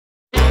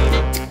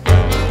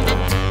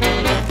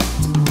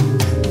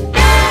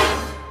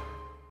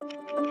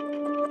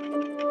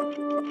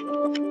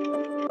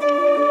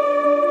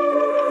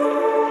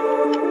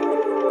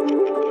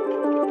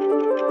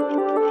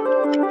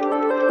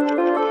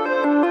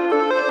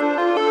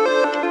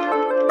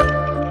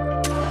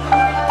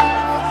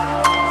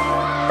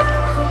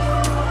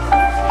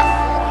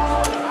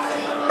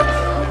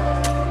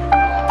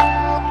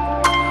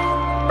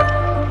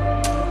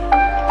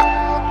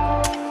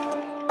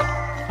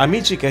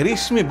Amici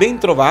carissimi, ben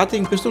trovati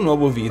in questo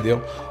nuovo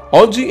video.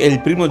 Oggi è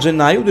il 1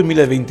 gennaio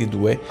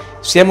 2022.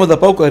 Siamo da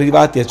poco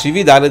arrivati a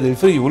Cividale del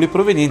Friuli,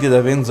 provenienti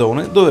da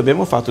Venzone, dove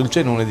abbiamo fatto il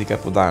cenone di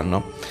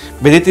Capodanno.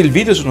 Vedete il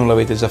video se non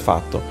l'avete già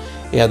fatto.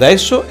 E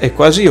adesso è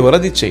quasi ora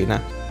di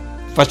cena.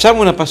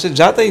 Facciamo una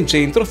passeggiata in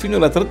centro fino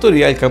alla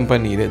trattoria al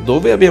campanile,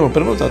 dove abbiamo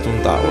prenotato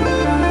un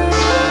tavolo.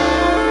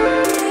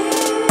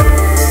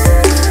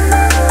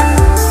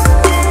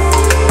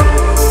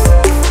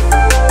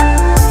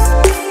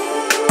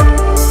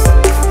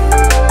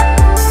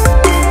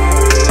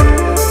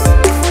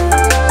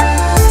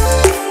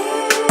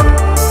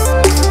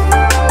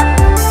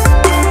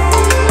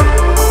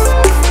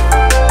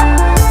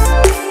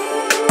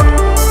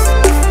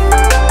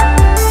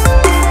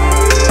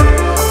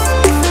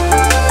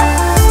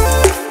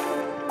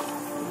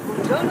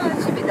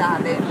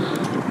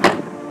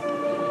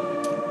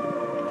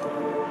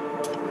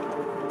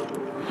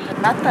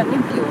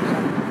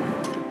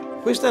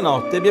 Questa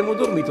notte abbiamo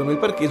dormito nel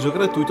parcheggio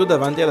gratuito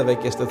davanti alla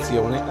vecchia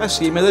stazione,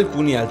 assieme ad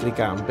alcuni altri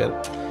camper.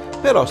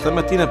 Però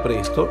stamattina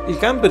presto il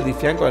camper di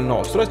fianco al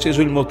nostro ha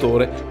acceso il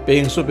motore,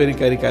 penso per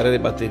ricaricare le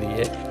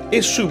batterie,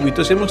 e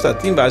subito siamo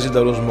stati invasi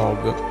dallo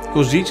smog.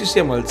 Così ci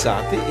siamo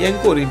alzati e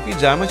ancora in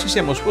pigiama ci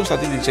siamo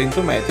spostati di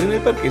 100 metri nel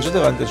parcheggio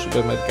davanti al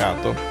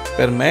supermercato.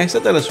 Per me è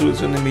stata la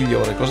soluzione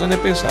migliore, cosa ne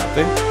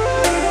pensate?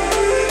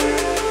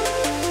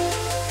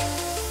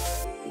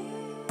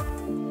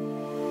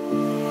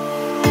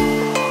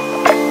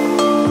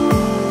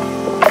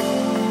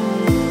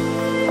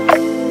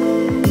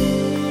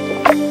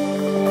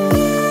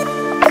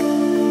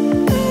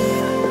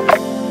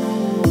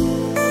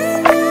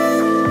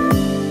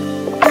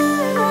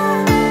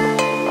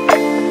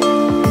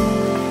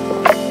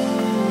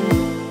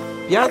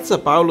 Piazza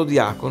Paolo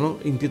Diacono,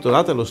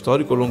 intitolata allo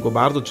storico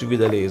longobardo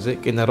cividalese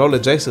che narrò le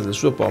gesta del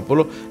suo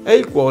popolo, è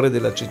il cuore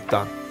della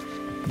città.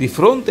 Di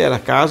fronte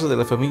alla casa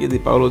della famiglia di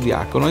Paolo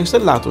Diacono è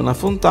installata una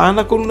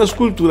fontana con una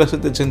scultura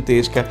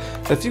settecentesca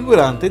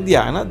raffigurante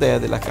Diana, dea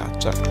della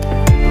caccia.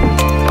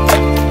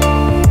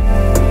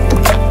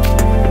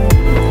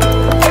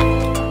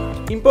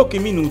 In pochi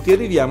minuti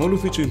arriviamo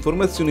all'ufficio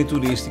informazioni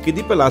turistiche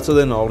di Palazzo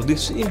de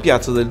Nordis in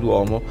Piazza del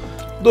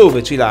Duomo,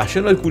 dove ci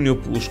lasciano alcuni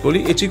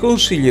opuscoli e ci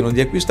consigliano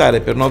di acquistare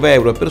per 9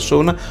 euro a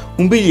persona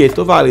un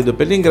biglietto valido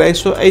per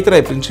l'ingresso ai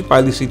 3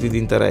 principali siti di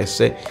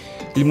interesse: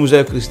 il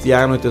Museo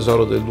Cristiano e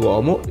Tesoro del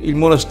Duomo, il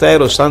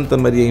Monastero Santa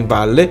Maria in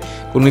Valle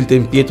con il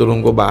tempietto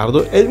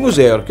longobardo e il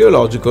Museo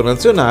Archeologico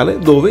Nazionale,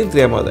 dove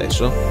entriamo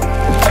adesso.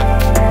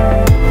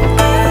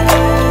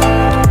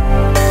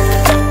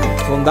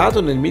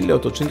 Fondato nel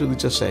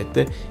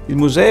 1817, il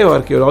Museo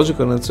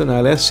Archeologico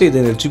Nazionale ha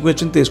sede nel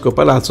cinquecentesco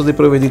Palazzo dei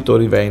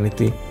Provveditori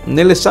Veneti.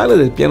 Nelle sale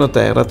del piano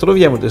terra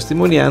troviamo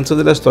testimonianza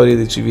della storia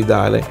di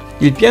Cividale.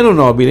 Il piano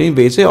nobile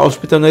invece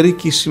ospita una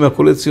ricchissima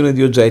collezione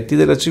di oggetti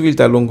della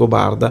civiltà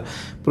longobarda,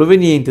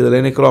 provenienti dalle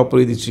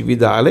necropoli di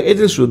Cividale e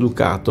del suo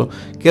ducato,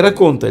 che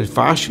racconta il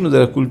fascino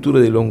della cultura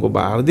dei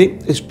Longobardi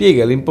e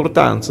spiega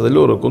l'importanza del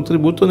loro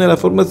contributo nella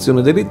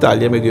formazione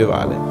dell'Italia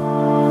medievale.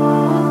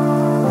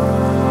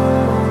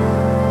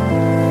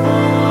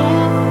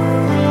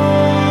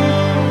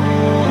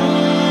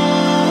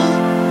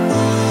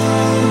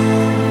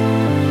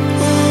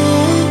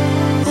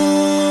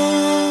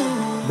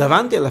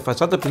 Davanti alla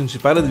facciata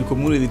principale del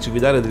comune di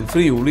Cividale del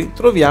Friuli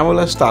troviamo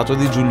la statua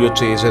di Giulio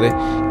Cesare,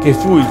 che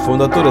fu il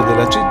fondatore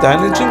della città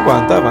nel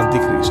 50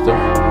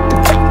 a.C.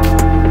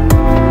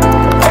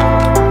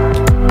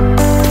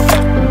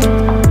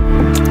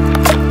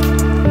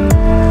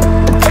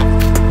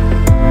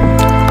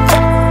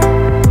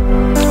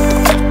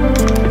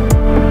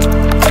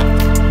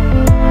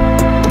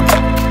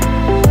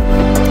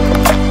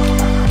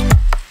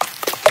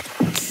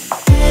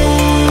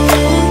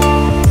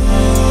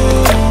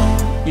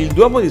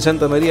 Il Duomo di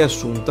Santa Maria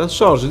Assunta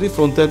sorge di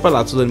fronte al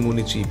palazzo del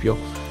municipio.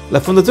 La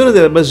fondazione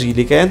della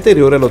basilica è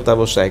anteriore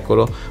all'VIII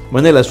secolo,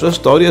 ma nella sua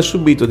storia ha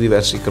subito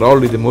diversi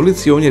crolli,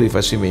 demolizioni e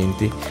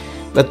rifacimenti.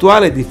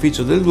 L'attuale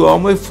edificio del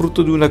Duomo è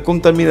frutto di una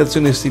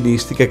contaminazione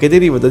stilistica che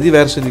deriva da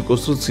diverse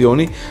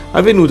ricostruzioni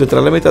avvenute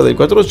tra la metà del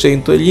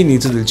 400 e gli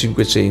inizi del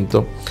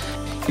 500.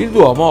 Il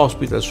Duomo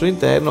ospita al suo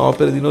interno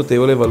opere di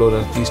notevole valore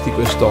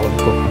artistico e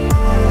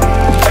storico.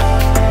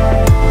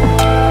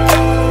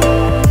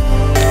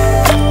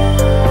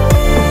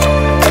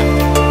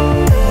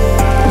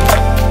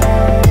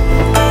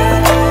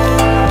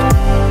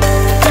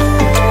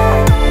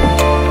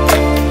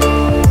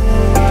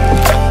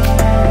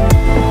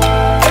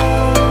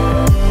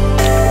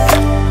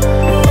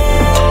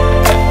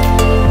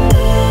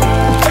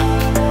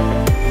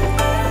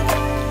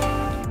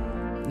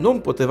 Non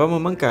potevamo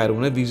mancare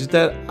una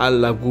visita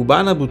alla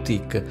Gubana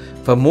Boutique,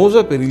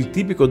 famosa per il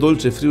tipico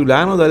dolce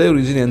friulano dalle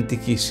origini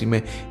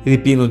antichissime,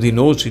 ripieno di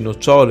noci,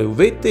 nocciole,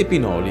 uvette e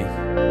pinoli.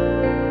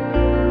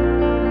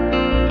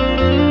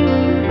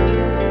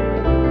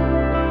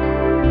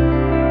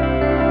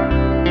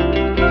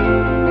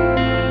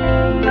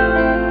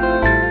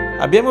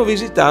 Abbiamo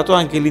visitato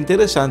anche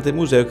l'interessante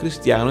Museo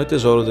Cristiano e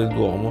Tesoro del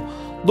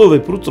Duomo, dove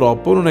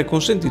purtroppo non è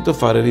consentito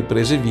fare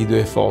riprese video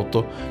e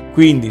foto,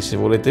 quindi se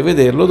volete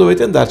vederlo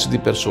dovete andarci di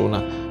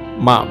persona,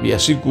 ma vi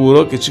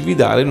assicuro che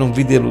Cividale non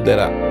vi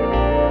deluderà.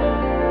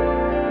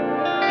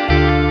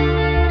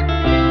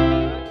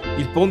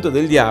 Il Ponte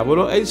del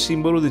Diavolo è il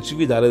simbolo di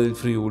Cividale del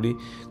Friuli.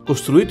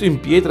 Costruito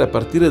in pietra a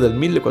partire dal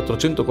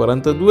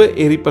 1442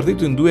 e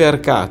ripartito in 2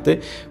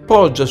 arcate,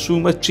 poggia su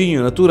un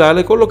macigno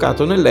naturale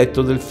collocato nel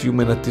letto del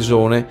fiume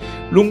Nattisone,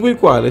 lungo il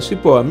quale si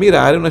può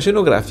ammirare una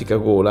scenografica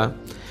gola.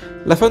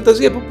 La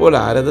fantasia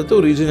popolare ha dato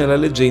origine alla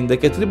leggenda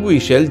che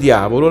attribuisce al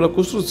diavolo la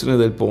costruzione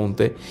del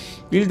ponte.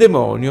 Il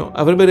demonio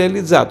avrebbe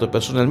realizzato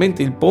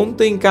personalmente il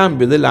ponte in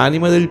cambio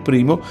dell'anima del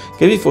primo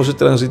che vi fosse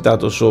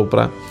transitato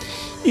sopra.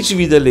 I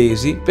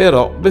cividalesi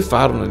però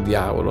beffarono il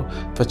diavolo,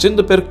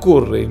 facendo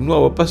percorrere il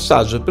nuovo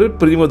passaggio per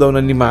primo da un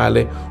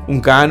animale, un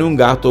cane, un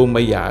gatto o un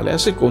maiale, a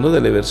seconda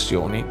delle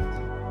versioni.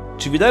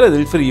 Cividale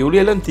del Friuli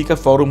è l'antica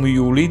Forum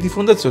Iuli di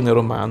fondazione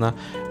romana.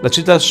 La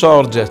città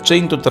sorge a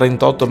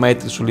 138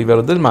 metri sul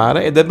livello del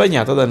mare ed è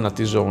bagnata dal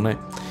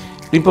Nattisone.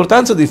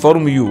 L'importanza di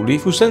Forum Iuli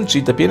fu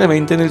sancita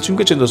pienamente nel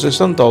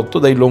 568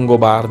 dai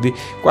Longobardi,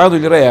 quando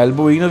il re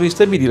Alboino vi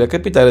stabilì la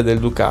capitale del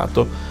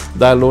ducato.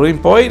 Da allora in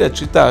poi la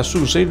città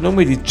assunse il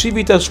nome di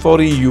Civitas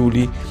Fori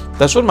Iuli,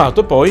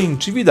 trasformato poi in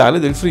Cividale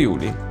del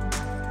Friuli.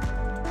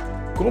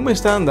 Come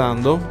sta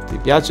andando? Ti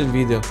piace il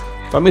video?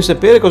 Fammi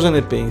sapere cosa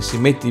ne pensi,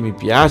 metti mi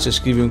piace,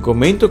 scrivi un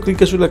commento,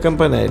 clicca sulla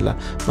campanella,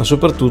 ma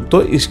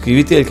soprattutto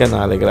iscriviti al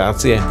canale,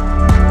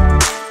 grazie.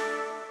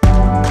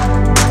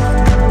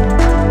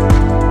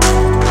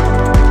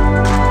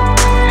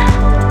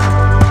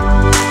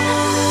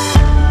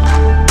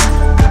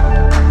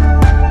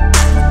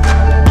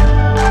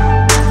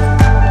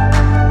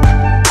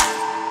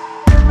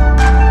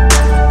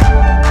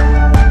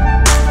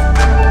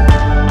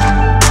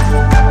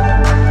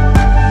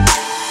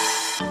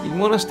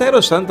 Il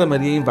monastero Santa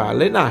Maria in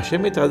Valle nasce a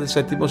metà del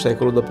VII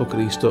secolo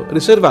d.C.,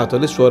 riservato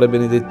alle suore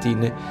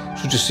benedettine.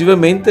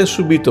 Successivamente ha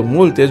subito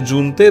molte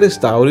aggiunte e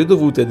restauri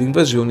dovuti ad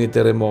invasioni e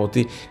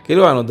terremoti, che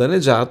lo hanno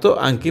danneggiato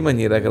anche in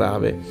maniera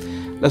grave.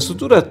 La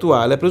struttura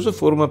attuale ha preso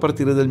forma a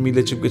partire dal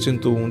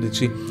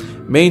 1511,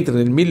 mentre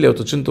nel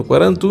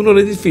 1841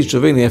 l'edificio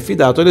venne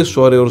affidato alle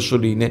suore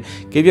orsoline,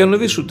 che vi hanno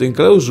vissuto in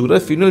clausura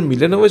fino al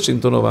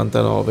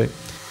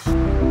 1999.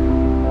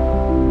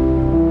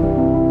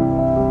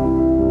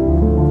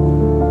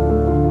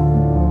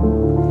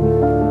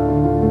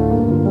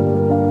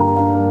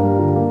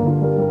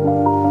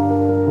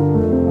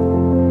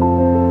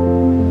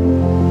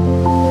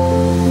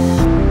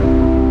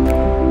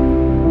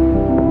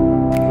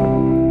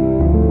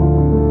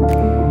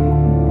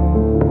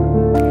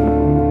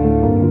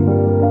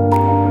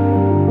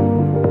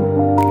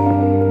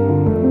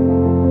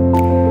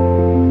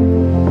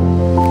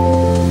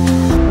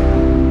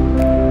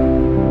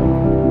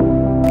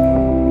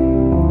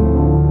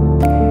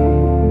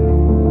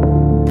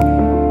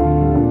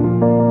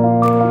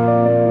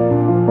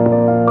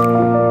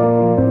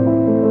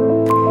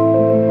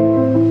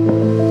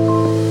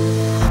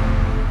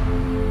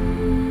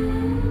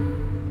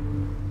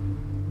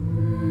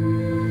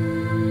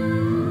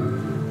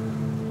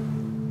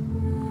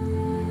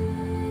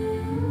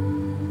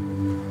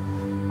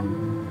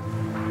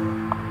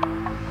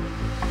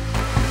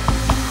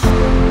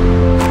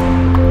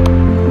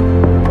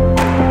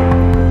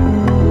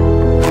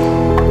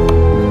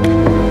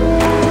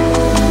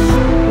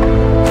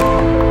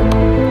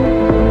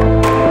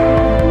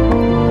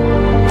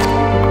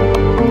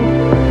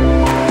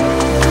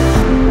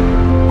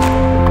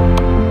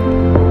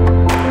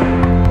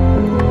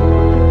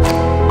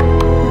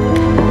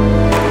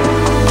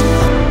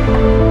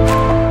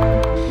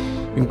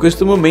 In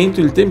questo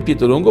momento il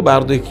tempietto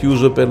longobardo è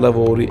chiuso per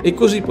lavori e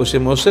così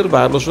possiamo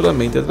osservarlo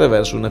solamente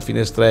attraverso una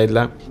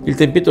finestrella. Il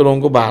tempietto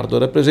longobardo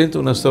rappresenta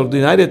una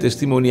straordinaria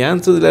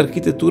testimonianza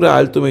dell'architettura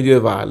alto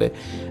medievale.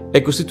 È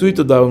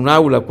costituito da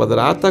un'aula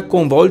quadrata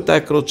con volta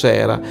a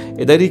crociera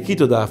ed è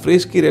arricchito da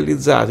affreschi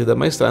realizzati da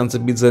maestranze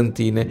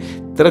bizantine,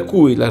 tra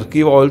cui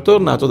l'archivolto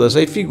ornato da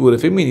 6 figure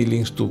femminili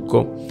in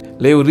stucco.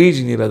 Le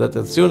origini, la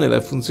datazione e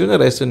la funzione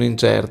restano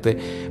incerte,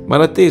 ma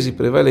la tesi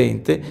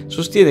prevalente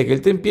sostiene che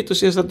il tempietto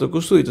sia stato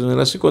costruito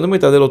nella seconda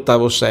metà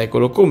dell'VIII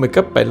secolo come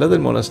cappella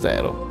del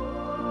monastero.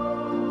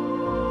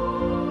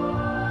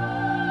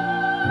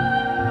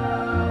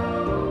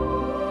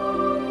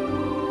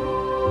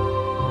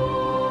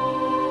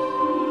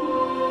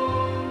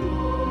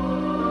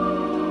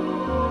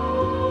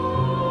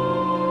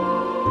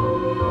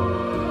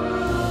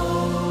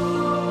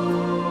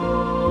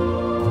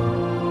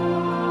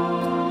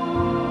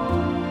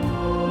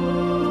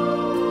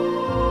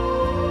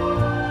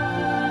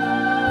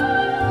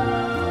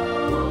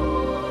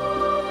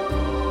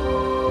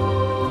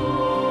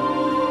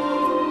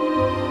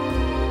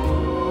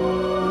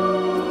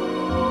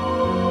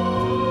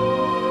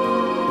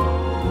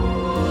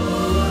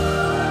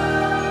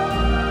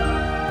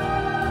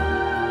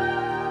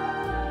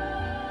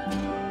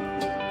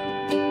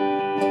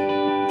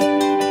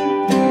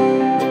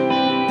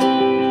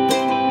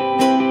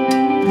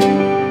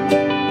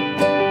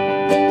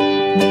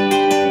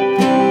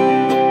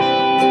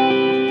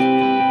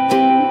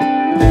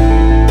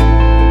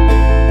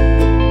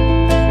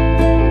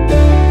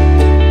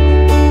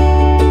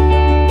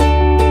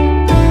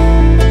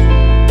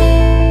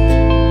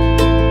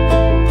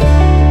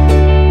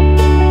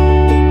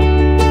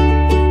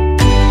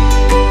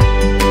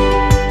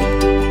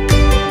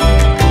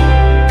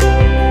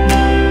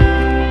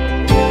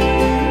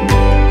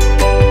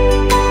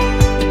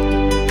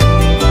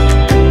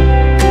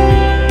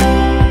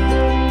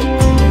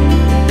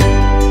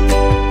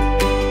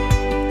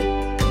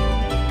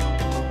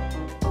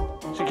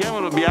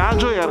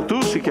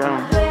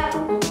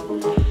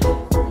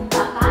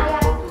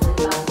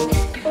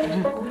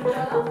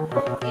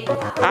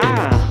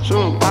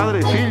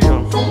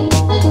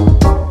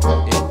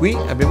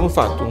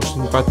 fatto un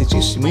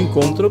simpaticissimo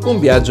incontro con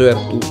Viaggio e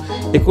Artù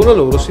e con la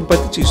loro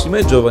simpaticissima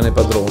e giovane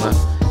padrona.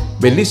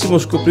 Bellissimo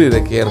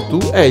scoprire che Artù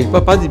è il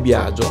papà di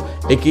Viaggio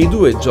e che i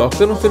due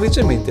giocano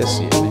felicemente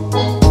assieme.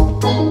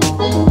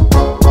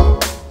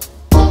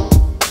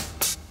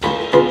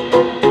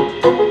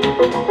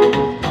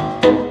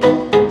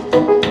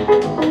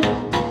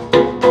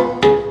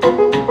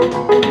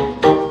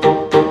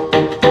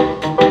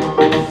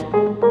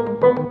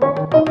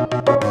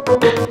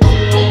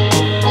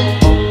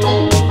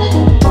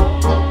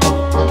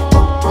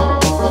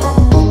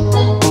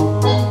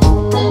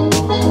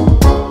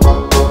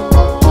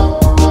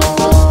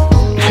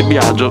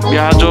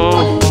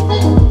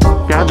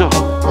 Viaggio.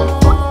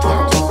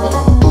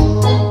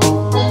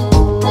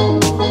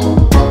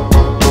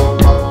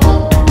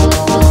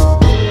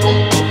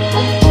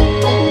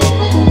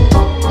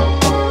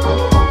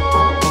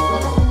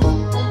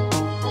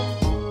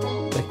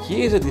 La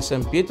chiesa di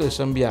San Pietro e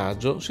San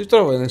Biagio si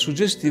trova nel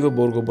suggestivo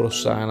borgo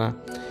Brossana.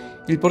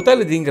 Il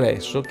portale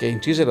d'ingresso, che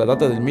incise la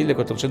data del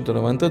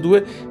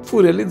 1492, fu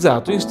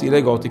realizzato in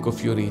stile gotico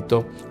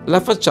fiorito. La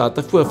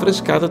facciata fu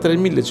affrescata tra il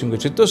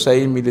 1506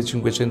 e il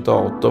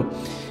 1508.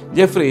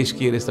 Gli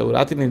affreschi,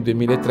 restaurati nel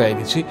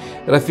 2013,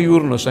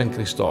 raffigurano San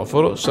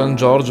Cristoforo, San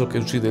Giorgio che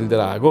uccide il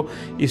drago,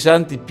 i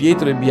santi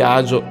Pietro e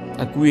Biagio,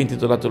 a cui è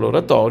intitolato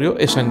l'oratorio,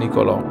 e San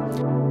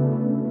Nicolò.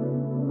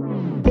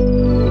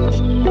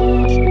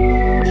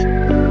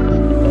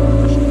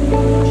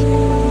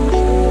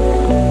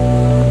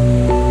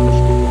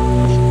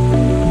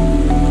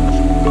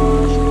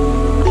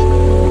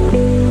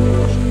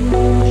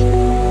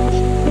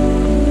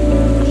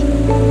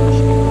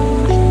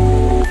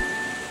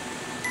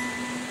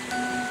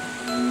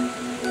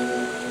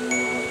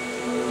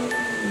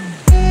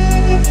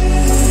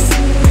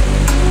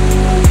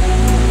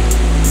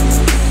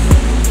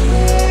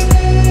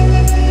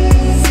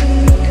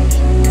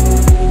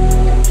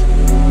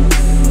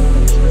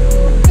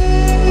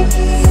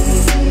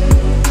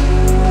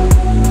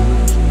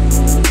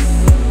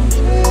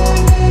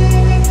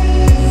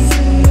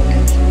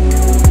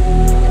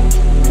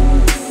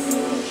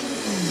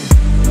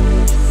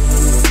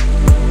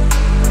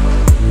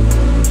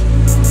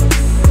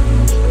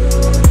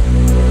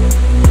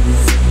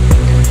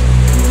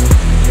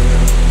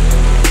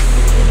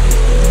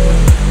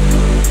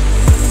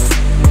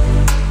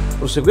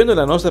 Proseguendo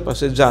la nostra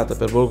passeggiata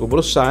per Borgo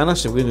Brossana,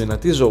 seguendo in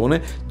Natisone,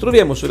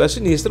 troviamo sulla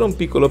sinistra un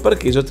piccolo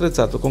parcheggio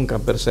attrezzato con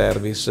camper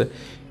service.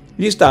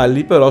 Gli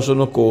stalli però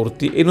sono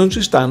corti e non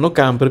ci stanno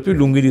camper più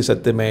lunghi di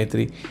 7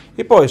 metri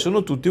e poi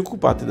sono tutti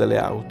occupati dalle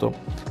auto.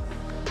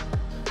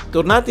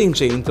 Tornati in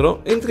centro,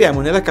 entriamo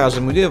nella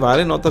casa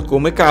medievale nota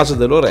come Casa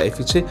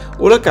dell'Orefice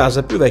o la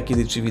casa più vecchia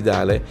di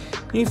Cividale.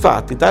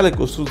 Infatti tale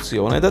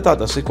costruzione è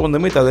datata a seconda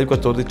metà del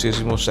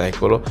XIV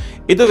secolo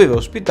e doveva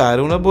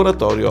ospitare un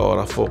laboratorio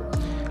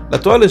orafo.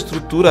 L'attuale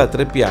struttura a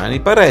 3 piani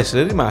pare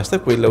essere rimasta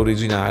quella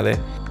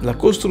originale. La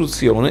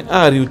costruzione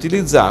ha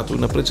riutilizzato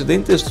una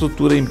precedente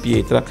struttura in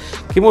pietra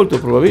che molto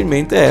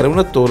probabilmente era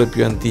una torre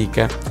più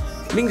antica.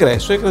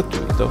 L'ingresso è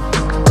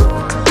gratuito.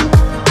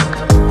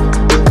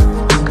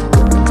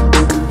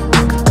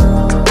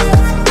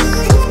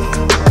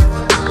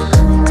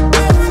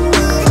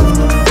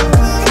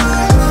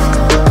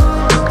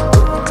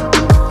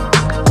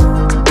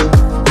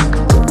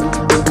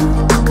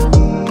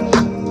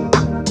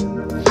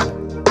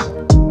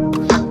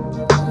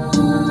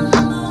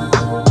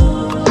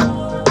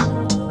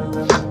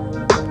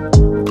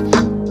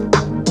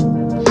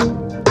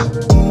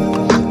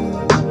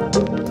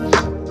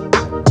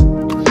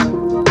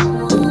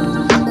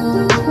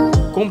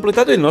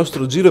 Completato il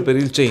nostro giro per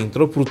il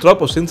centro,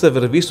 purtroppo senza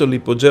aver visto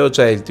l'ipogeo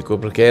celtico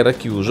perché era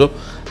chiuso,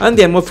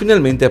 andiamo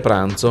finalmente a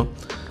pranzo.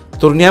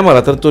 Torniamo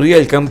alla trattoria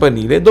Il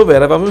Campanile dove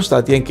eravamo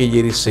stati anche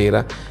ieri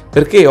sera,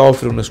 perché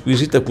offre una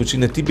squisita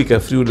cucina tipica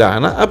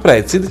friulana a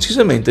prezzi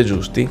decisamente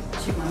giusti.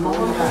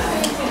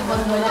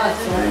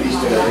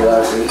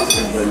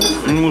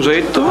 Il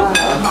musetto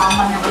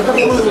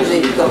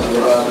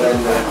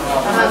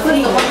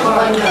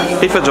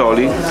e i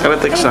fagioli alla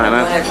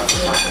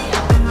texana.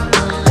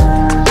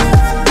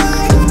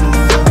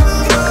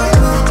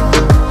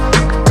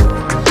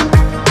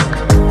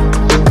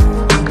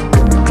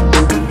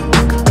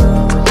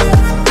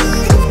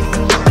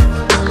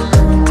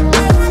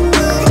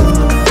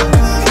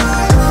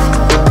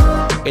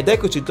 Ed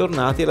eccoci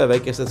tornati alla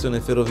vecchia stazione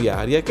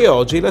ferroviaria che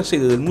oggi è la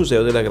sede del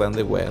Museo della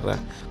Grande Guerra.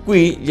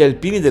 Qui gli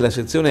alpini della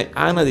sezione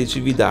ANA di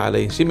Cividale,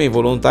 insieme ai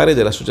volontari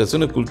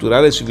dell'Associazione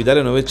Culturale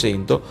Cividale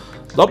 900,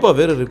 dopo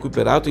aver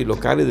recuperato i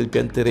locali del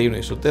pian terreno e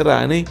i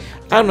sotterranei,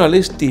 hanno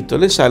allestito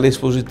le sale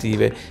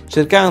espositive,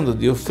 cercando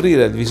di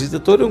offrire al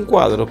visitatore un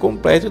quadro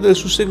completo del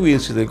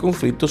susseguirsi del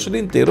conflitto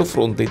sull'intero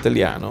fronte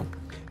italiano.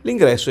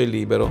 L'ingresso è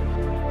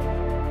libero.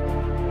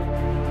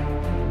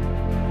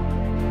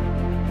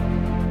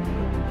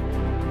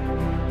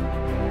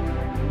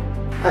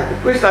 Ecco,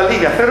 questa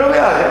linea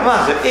ferroviaria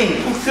rimase in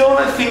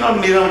funzione fino al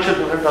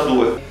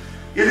 1932.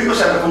 Io dico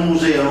sempre che un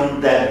museo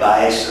non debba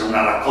essere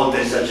una raccolta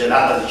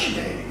esagerata di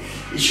cimeli.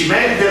 I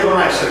cimeli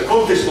devono essere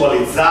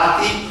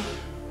contestualizzati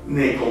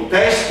nei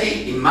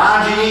contesti,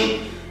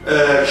 immagini,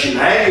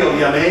 cimeli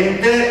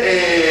ovviamente,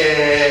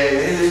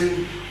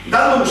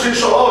 dando un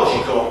senso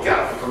logico,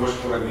 chiaro, potremmo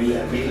esporre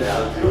mille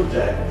altri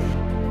oggetti.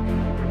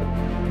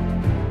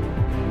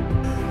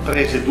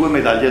 Prese 2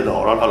 medaglie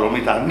d'oro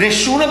all'umanità,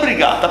 nessuna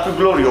brigata più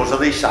gloriosa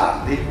dei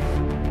sardi.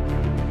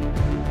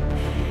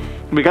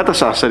 Brigata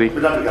Sassari.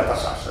 La brigata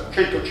Sassari,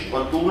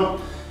 151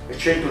 e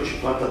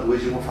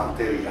 152esimo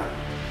Fanteria,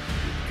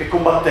 che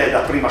combatté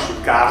dapprima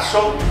sul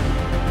Carso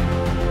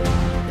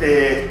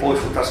e poi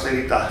fu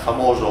trasferita,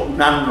 famoso, un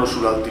anno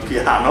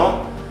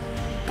sull'altipiano.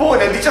 Poi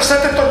nel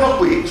 17 tornò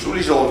qui,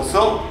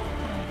 sull'Isonzo,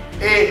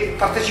 e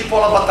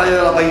partecipò alla battaglia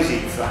della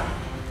Baisizza.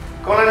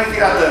 Con la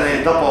ritirata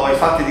dopo i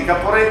fatti di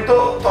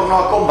Caporetto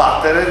tornò a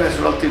combattere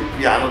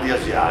sull'altipiano di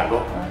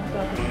Asiago.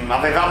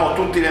 Avevamo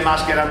tutte le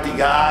maschere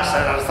antigas,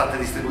 erano state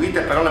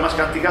distribuite, però le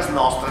maschere antigas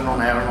nostre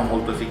non erano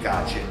molto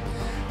efficaci.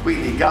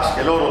 Quindi il gas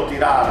che loro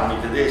tirarono, i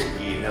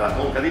tedeschi, nella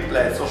conca di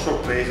Plezzo,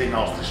 sorprese i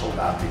nostri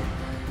soldati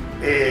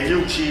e li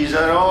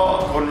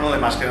uccisero con le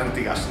maschere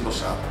antigas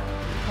indossate.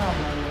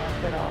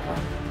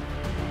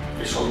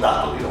 Il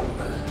soldato di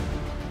Rommel,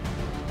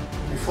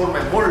 di forma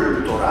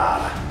molto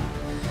rara.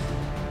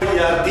 Gli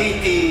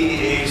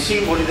arditi, i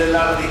simboli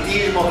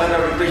dell'arditismo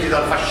vennero ripresi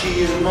dal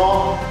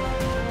fascismo.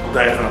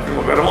 Nella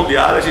prima guerra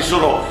mondiale si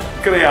sono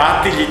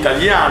creati gli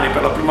italiani,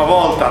 per la prima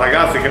volta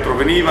ragazzi che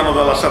provenivano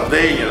dalla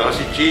Sardegna, dalla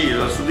Sicilia,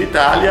 dal sud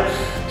Italia,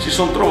 si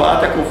sono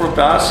trovati a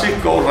confrontarsi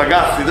con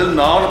ragazzi del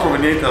nord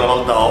provenienti dalla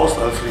Val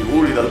d'Aosta, dal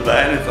Friuli, dal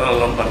Veneto, dalla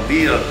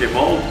Lombardia, dal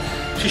Piemonte,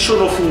 si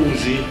sono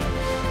fusi.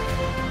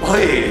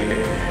 Poi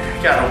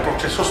chiaro, un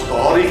processo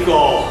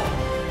storico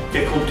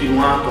che è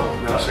continuato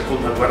nella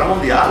seconda guerra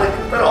mondiale,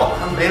 che però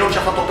almeno ci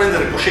ha fatto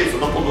prendere coscienza,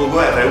 dopo 2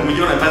 guerre e 1,5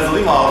 milioni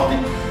di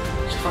morti,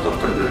 ci ha fatto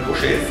prendere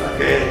coscienza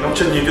che non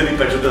c'è niente di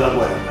peggio della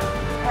guerra.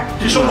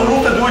 Ci sono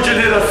volute 2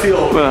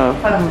 generazioni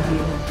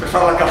per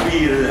farla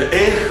capire.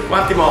 E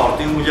quanti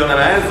morti? 1,5 milioni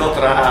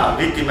tra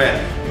vittime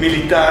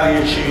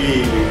militari e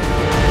civili.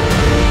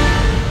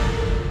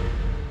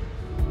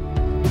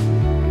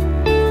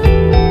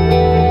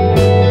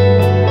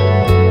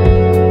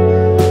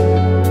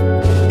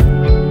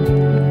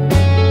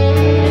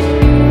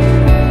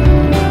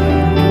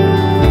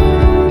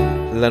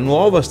 La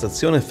nuova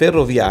stazione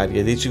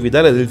ferroviaria di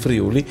Cividale del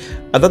Friuli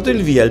ha dato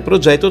il via al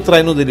progetto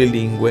Treno delle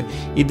Lingue,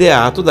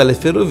 ideato dalle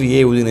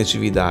Ferrovie Udine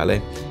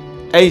Cividale.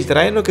 È il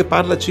treno che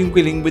parla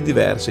 5 lingue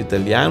diverse: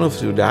 italiano,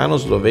 friulano,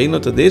 sloveno,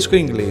 tedesco e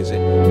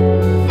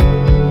inglese.